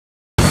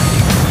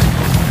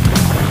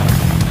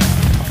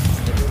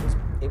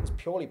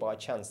purely by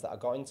chance that I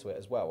got into it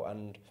as well.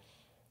 And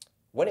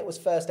when it was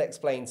first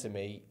explained to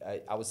me,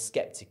 I was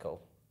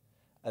skeptical.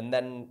 And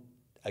then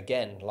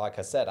again, like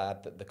I said, I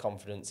had the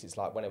confidence. It's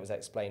like when it was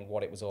explained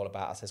what it was all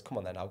about, I says, come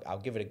on then,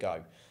 I'll give it a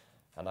go.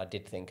 And I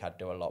did think I'd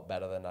do a lot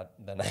better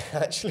than I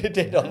actually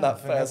did on that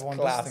first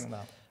class.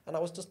 And I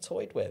was just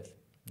toyed with.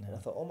 Yeah. And I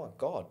thought, oh my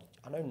God,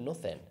 I know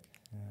nothing.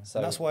 Yeah. So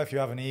and that's why if you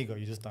have an ego,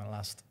 you just don't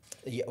last.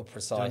 Yeah,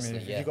 precisely. You know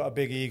what I mean? If you've got a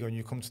big ego and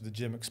you come to the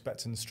gym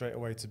expecting straight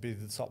away to be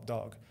the top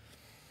dog,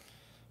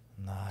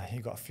 nah, you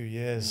got a few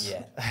years.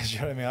 Yeah. Do you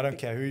know what I mean? I don't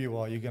care who you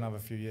are, you're going to have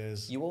a few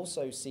years. You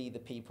also see the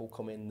people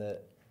come in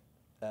that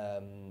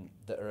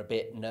are a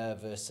bit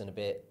nervous and a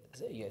bit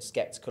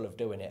skeptical of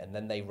doing it, and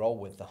then they roll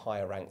with the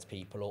higher ranked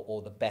people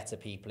or the better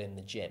people in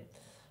the gym.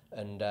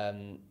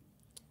 And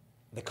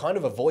they kind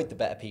of avoid the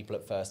better people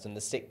at first, and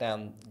they stick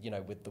down,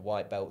 with the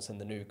white belts and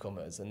the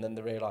newcomers, and then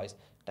they realise,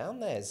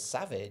 down there's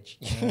savage.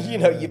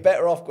 You're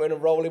better off going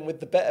and rolling with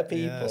the better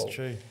people. Yeah, that's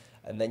true.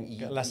 And then you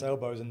get less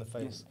elbows in the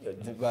face.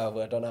 Well,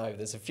 I don't know.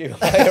 There's a few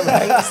higher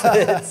ranks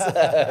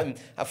that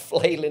have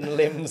flailing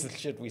limbs,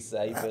 should we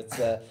say. But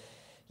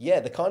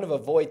they kind of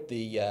avoid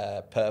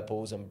the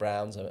purples and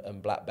browns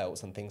and black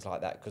belts and things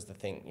like that because they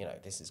think,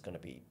 this is going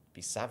to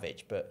be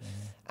savage. But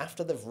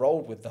after they've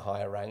rolled with the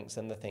higher ranks,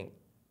 and they think,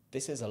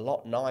 this is a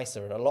lot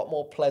nicer and a lot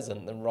more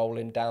pleasant than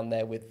rolling down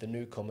there with the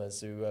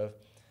newcomers who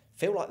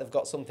feel like they've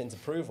got something to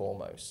prove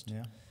almost.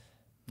 Yeah,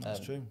 that's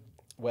true.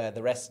 Where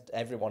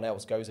everyone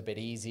else goes a bit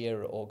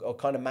easier or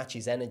kind of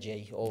matches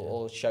energy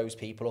or shows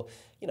people,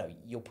 or,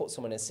 you'll put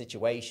someone in a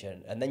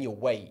situation and then you'll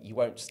wait. You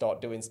won't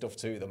start doing stuff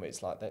to them.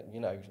 It's like, that,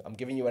 I'm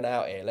giving you an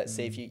out here. Let's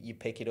see if you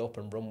pick it up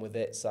and run with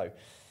it. So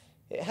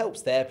it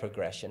helps their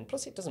progression.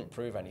 Plus, it doesn't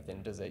prove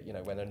anything, does it?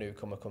 When a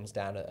newcomer comes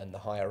down and the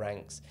higher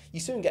ranks, you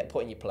soon get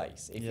put in your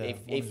place.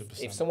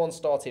 If someone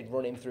started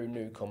running through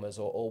newcomers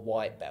or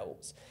white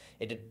belts,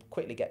 it'd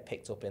quickly get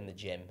picked up in the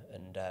gym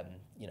and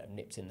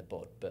nipped in the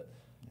bud. But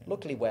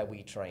luckily, where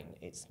we train,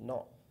 it's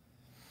not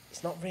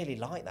really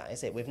like that,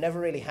 is it? We've never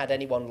really had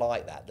anyone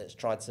like that that's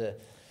tried to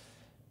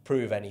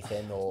prove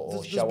anything or show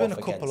off against. There's been a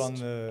couple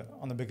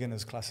on the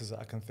beginners classes that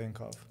I can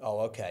think of. Oh,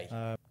 okay.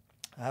 I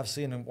have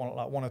seen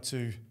one or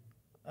two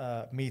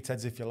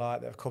meatheads, if you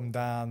like, that have come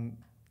down.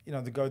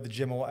 They go to the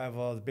gym or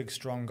whatever. The big,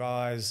 strong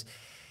guys,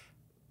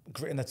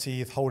 gritting their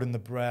teeth, holding the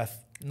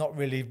breath, not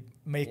really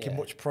making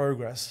much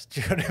progress.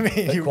 Do you know what I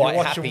mean? They're quite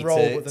happy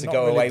to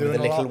go away with a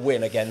little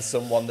win against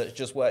someone that's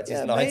just worked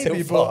his 9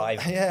 till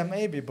 5. Yeah,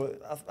 maybe,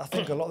 but I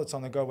think a lot of the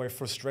time they go away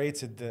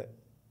frustrated that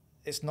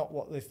it's not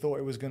what they thought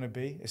it was going to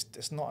be.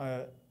 It's not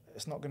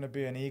going to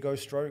be an ego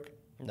stroke.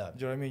 No. Do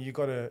you know what I mean?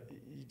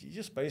 You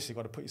just basically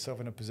got to put yourself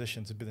in a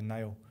position to be the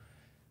nail.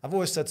 I've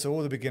always said to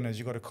all the beginners,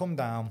 you've got to come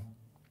down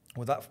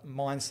with that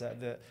mindset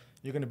that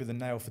you're going to be the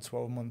nail for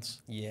 12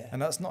 months. Yeah. And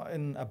that's not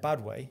in a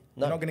bad way.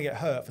 No. You're not going to get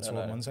hurt for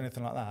 12 months or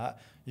anything like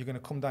that. You're going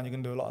to come down, you're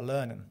going to do a lot of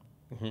learning.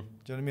 Do you know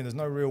what I mean? There's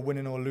no real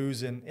winning or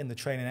losing in the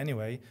training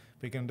anyway,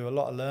 but you're going to do a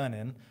lot of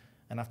learning.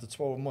 And after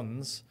 12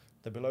 months,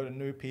 there'll be a load of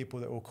new people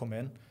that will come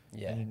in.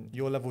 Yeah. And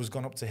your level's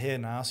gone up to here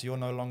now, so you're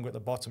no longer at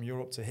the bottom,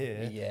 you're up to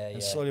here. Yeah,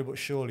 and slowly but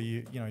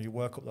surely, you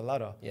work up the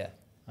ladder. Yeah.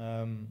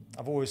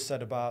 I've always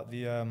said about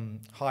the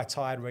high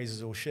tide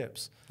raises all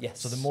ships.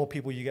 Yes. So the more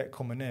people you get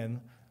coming in,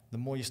 the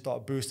more you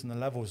start boosting the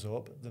levels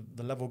up,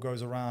 the level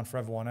goes around for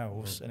everyone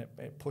else, and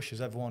it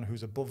pushes everyone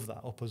who's above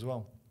that up as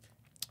well.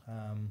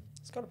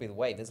 It's got to be the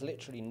way. There's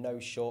literally no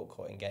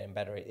shortcut in getting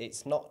better.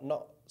 It's not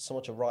so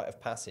much a rite of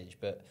passage,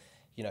 but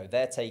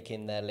they're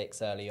taking their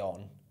licks early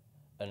on,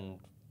 and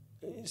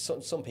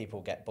some people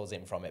get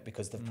buzzing from it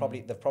because they've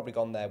probably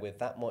gone there with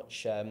that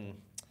much.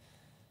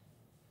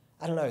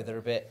 I don't know, they're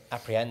a bit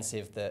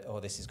apprehensive that,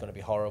 this is going to be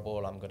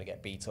horrible, I'm going to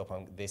get beat up,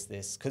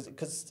 this,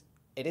 because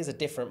it is a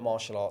different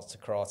martial arts to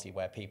karate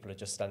where people are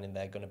just standing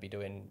there going to be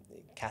doing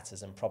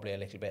katas and probably a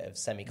little bit of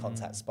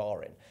semi-contact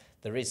sparring.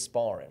 There is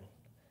sparring,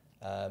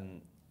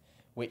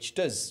 which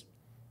does,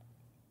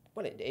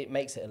 it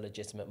makes it a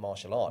legitimate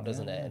martial art,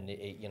 doesn't it? And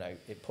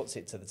it puts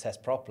it to the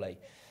test properly.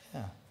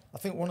 Yeah, I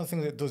think one of the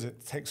things it does,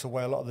 it takes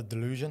away a lot of the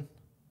delusion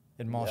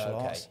in martial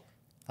arts.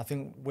 I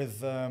think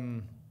with...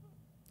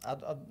 I'm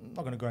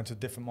not going to go into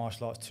different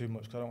martial arts too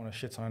much because I don't want to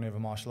shit on any other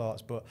martial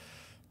arts, but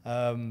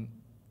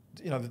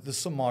there's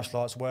some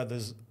martial arts where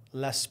there's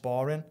less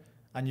sparring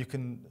and you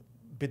can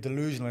be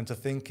delusional into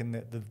thinking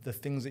that the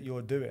things that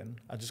you're doing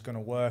are just going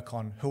to work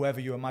on whoever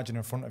you imagine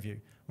in front of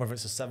you, whether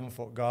it's a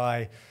 7-foot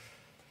guy,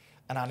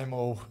 an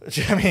animal.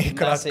 Do you know what I mean?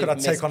 Could I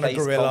take on a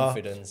gorilla?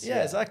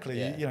 Yeah, exactly.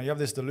 Yeah. You have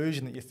this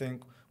delusion that you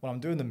think, well, I'm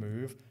doing the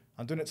move,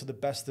 I'm doing it to the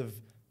best of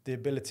the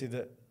ability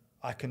that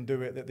I can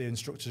do it, that the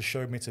instructors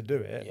showed me to do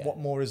it. Yeah. What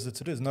more is there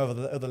to do? There's no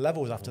other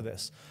levels after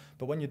this.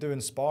 But when you're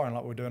doing sparring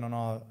like we're doing on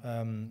our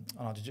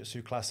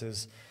jiu-jitsu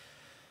classes,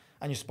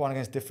 and you're sparring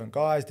against different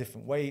guys,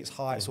 different weights,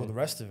 heights, all the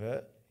rest of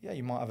it,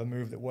 you might have a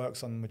move that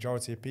works on the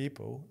majority of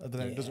people, but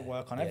then it doesn't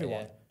work on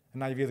everyone. And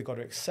now you've either got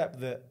to accept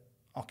that,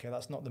 okay,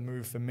 that's not the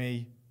move for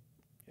me,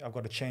 I've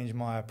got to change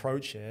my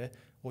approach here,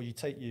 or you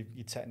take your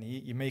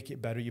technique, you make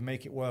it better, you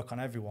make it work on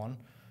everyone,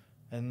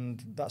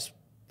 and that's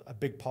a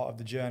big part of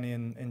the journey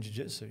in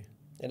jiu-jitsu.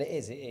 And it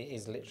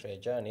is literally a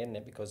journey, isn't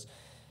it? Because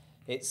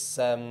it's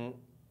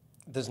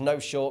there's no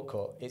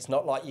shortcut. It's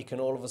not like you can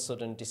all of a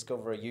sudden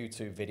discover a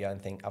YouTube video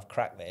and think, I've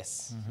cracked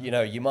this. Mm-hmm. You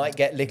know, you might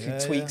get little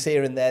tweaks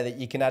here and there that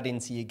you can add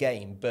into your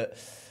game. But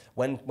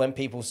when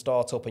people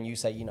start up and you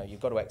say, you know,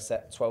 you've got to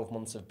accept 12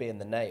 months of being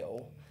the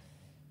nail,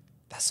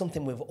 that's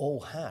something we've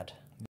all had.